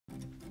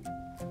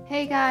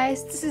Hey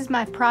guys, this is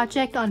my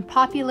project on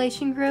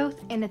population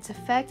growth and its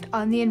effect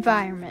on the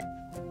environment.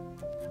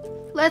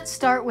 Let's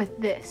start with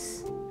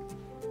this.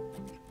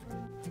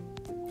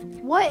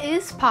 What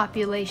is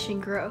population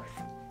growth?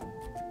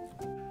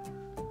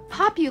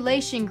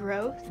 Population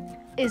growth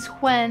is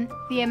when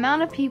the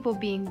amount of people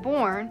being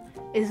born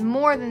is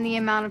more than the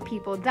amount of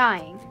people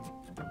dying.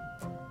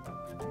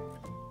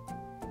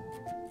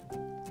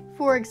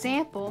 For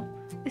example,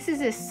 this is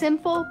a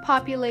simple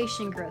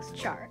population growth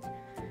chart.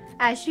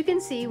 As you can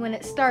see, when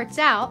it starts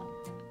out,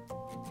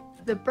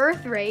 the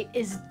birth rate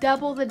is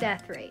double the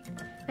death rate.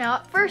 Now,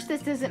 at first,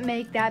 this doesn't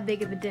make that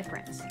big of a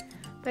difference,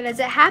 but as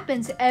it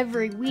happens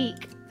every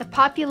week, the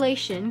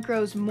population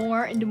grows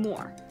more and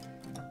more.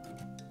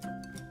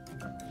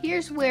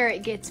 Here's where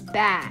it gets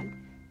bad.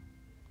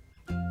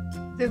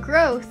 The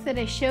growth that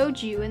I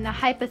showed you in the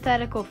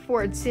hypothetical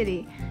Ford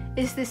City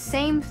is the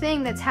same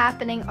thing that's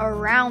happening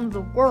around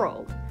the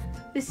world.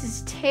 This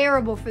is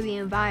terrible for the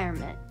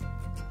environment.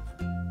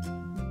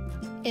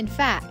 In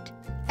fact,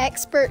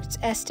 experts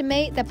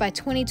estimate that by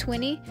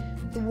 2020,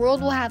 the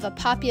world will have a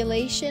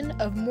population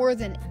of more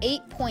than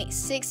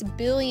 8.6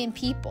 billion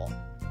people.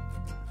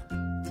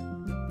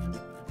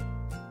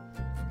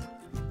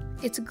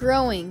 It's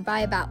growing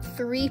by about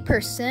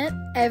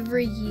 3%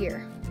 every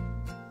year.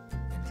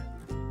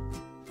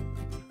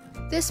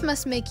 This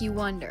must make you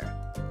wonder,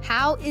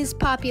 how is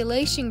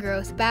population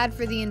growth bad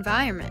for the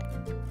environment?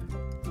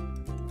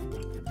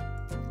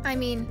 I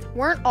mean,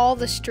 weren't all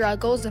the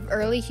struggles of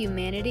early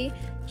humanity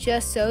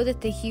just so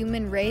that the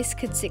human race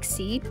could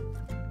succeed?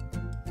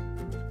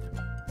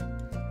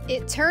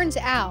 It turns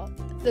out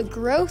the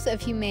growth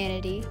of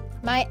humanity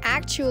might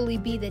actually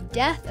be the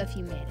death of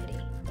humanity.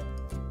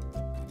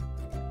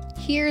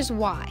 Here's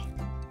why.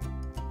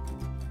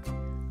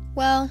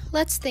 Well,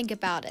 let's think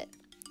about it.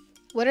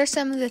 What are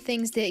some of the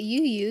things that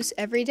you use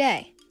every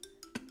day?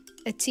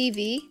 A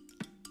TV?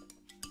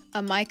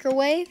 A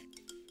microwave?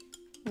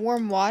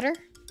 Warm water?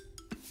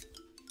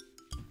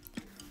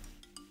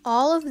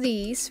 All of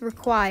these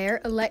require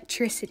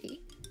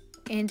electricity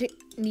and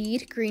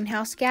need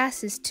greenhouse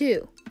gases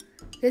too.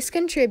 This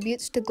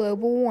contributes to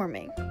global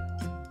warming.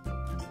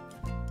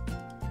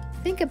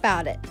 Think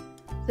about it.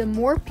 The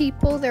more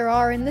people there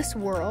are in this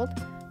world,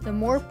 the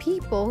more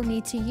people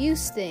need to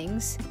use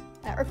things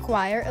that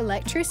require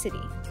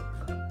electricity.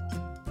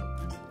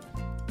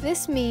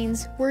 This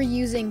means we're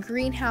using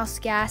greenhouse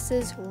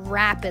gases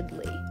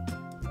rapidly.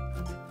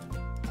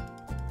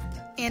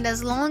 And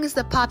as long as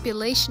the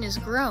population is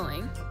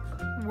growing,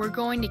 we're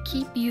going to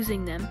keep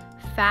using them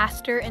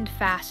faster and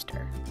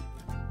faster.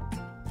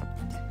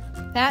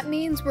 That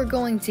means we're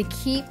going to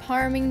keep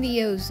harming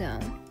the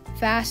ozone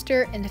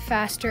faster and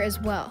faster as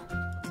well.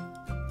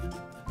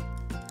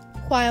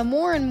 While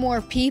more and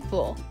more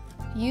people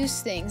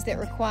use things that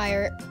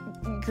require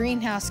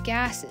greenhouse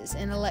gases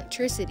and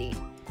electricity,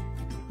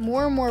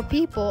 more and more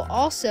people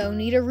also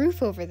need a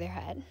roof over their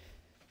head.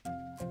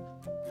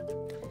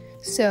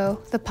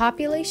 So, the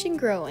population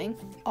growing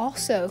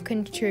also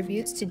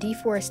contributes to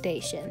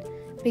deforestation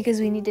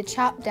because we need to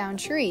chop down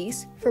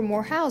trees for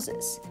more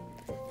houses.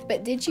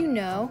 But did you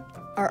know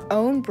our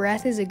own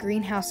breath is a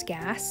greenhouse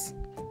gas?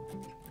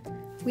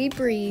 We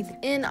breathe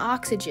in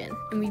oxygen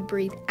and we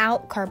breathe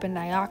out carbon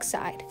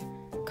dioxide.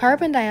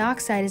 Carbon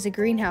dioxide is a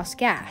greenhouse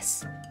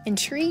gas, and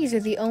trees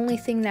are the only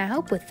thing that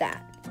help with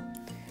that.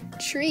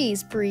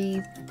 Trees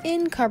breathe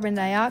in carbon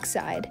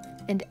dioxide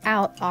and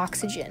out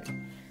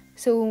oxygen.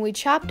 So when we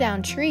chop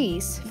down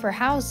trees for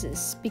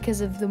houses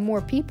because of the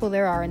more people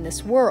there are in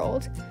this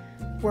world,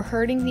 we're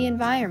hurting the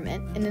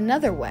environment in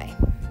another way.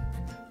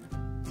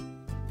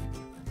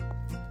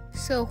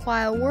 So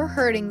while we're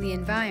hurting the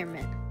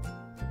environment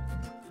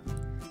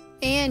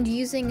and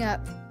using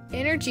up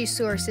energy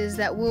sources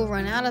that we'll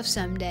run out of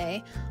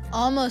someday,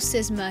 almost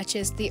as much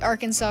as the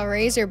Arkansas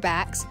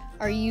Razorbacks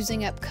are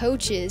using up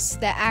coaches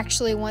that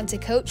actually want to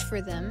coach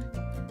for them,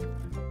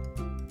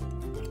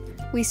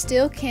 we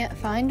still can't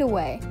find a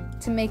way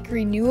to make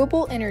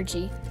renewable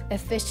energy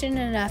efficient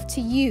enough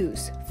to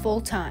use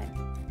full time.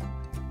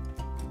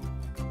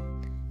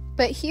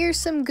 But here's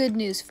some good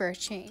news for a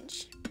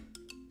change.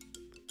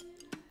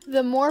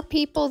 The more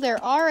people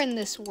there are in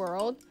this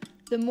world,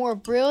 the more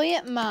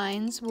brilliant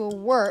minds will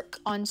work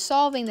on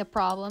solving the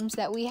problems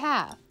that we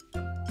have.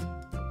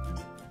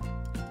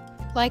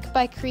 Like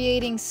by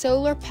creating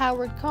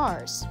solar-powered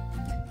cars,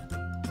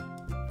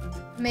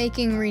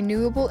 making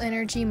renewable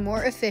energy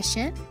more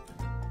efficient,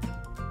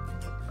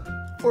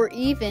 or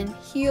even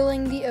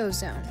healing the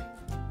ozone.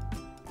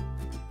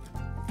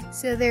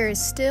 So there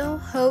is still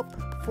hope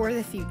for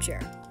the future.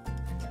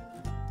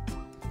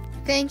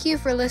 Thank you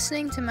for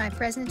listening to my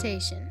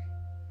presentation.